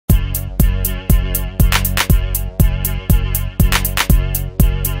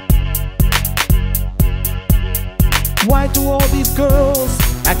Why do all these girls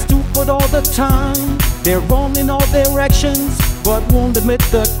act stupid all the time? They're wrong in all their actions, but won't admit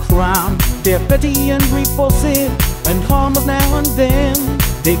the crime. They're petty and repulsive and harmless now and then.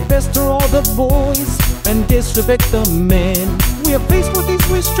 They pester all the boys and disrespect the men. We are faced with these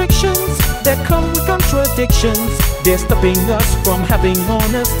restrictions that come with contradictions. They're stopping us from having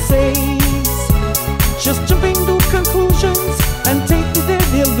honest says. Just jumping to conclusions and taking their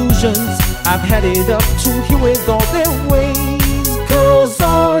delusions. I've had it up to here with all their ways. Girls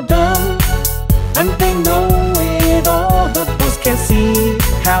are dumb and they know it all. The boys can see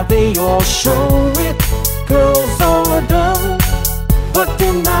how they all show it. Girls are dumb but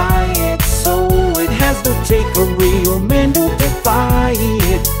deny it, so it has to take a real man to defy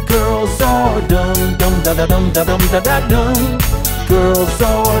it. Girls are dumb, dumb da da dum da dum da da dum. Girls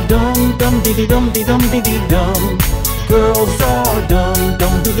are dumb, dumb diddy dum dee dum diddy dum. Girls are dumb,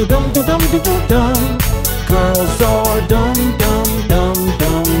 dumb doo doo dum doo dum doo doo dum. Girls are dumb, dumb, dumb,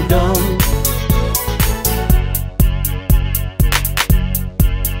 dumb, dumb.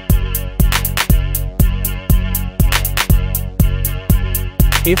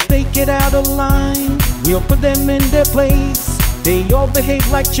 If they get out of line, we'll put them in their place. They all behave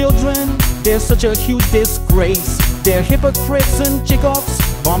like children, they're such a huge disgrace. They're hypocrites and jig-offs,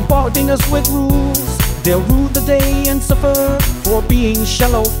 bombarding us with rules. They'll rule the day and suffer for being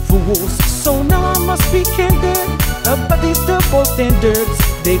shallow fools. So now I must be candid about these double standards.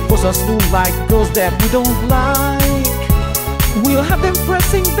 They force us to like girls that we don't like. We'll have them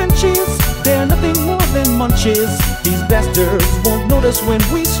pressing benches, they're nothing more than munches. These bastards won't notice when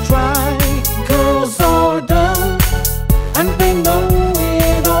we strike. Girls are dumb and they know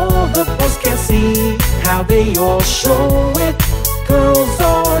it all. The boys can see how they all show it. Girls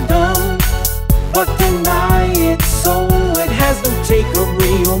are dumb but deny it, so it has to take a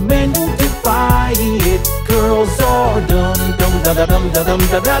real man to defy it. Girls are dumb, dumb da da dum da dum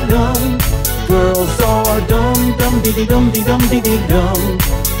da da dum. Girls are dumb, dumb diddy dum dee dum diddy dum.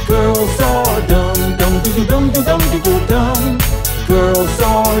 Girls are dumb, dumb doo doo dum doo dum doo doo dum. Girls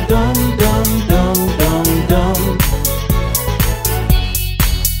are dumb, dumb, dumb, dumb, dumb.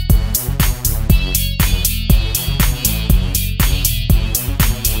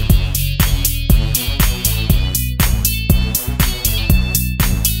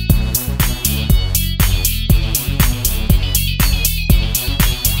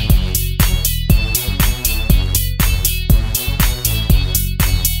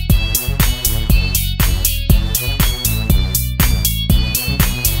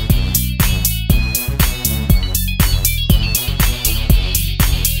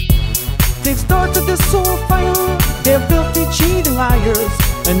 They've started this soul fire, they're filthy cheating liars,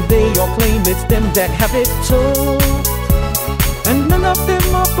 and they all claim it's them that have it told. And none of them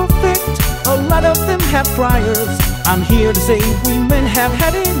are perfect, a lot of them have priors. I'm here to say we men have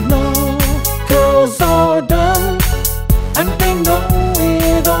had enough. Girls are dumb and they know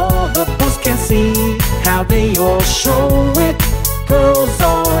it all. The boys can see how they all show it. Girls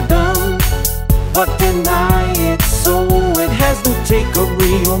are dumb but deny it, so it has to take a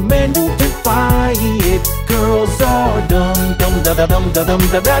real man to defy it. Girls are dumb, dumb da da dum da dum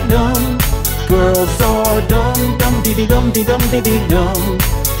da da dum. Girls are dumb, dumb diddy dum dee dum diddy dum.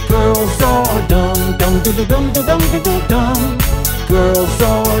 Girls are dumb, dumb doo doo dum doo dum doo doo dum. Girls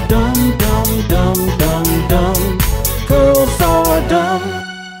are dumb, dumb, dumb, dumb.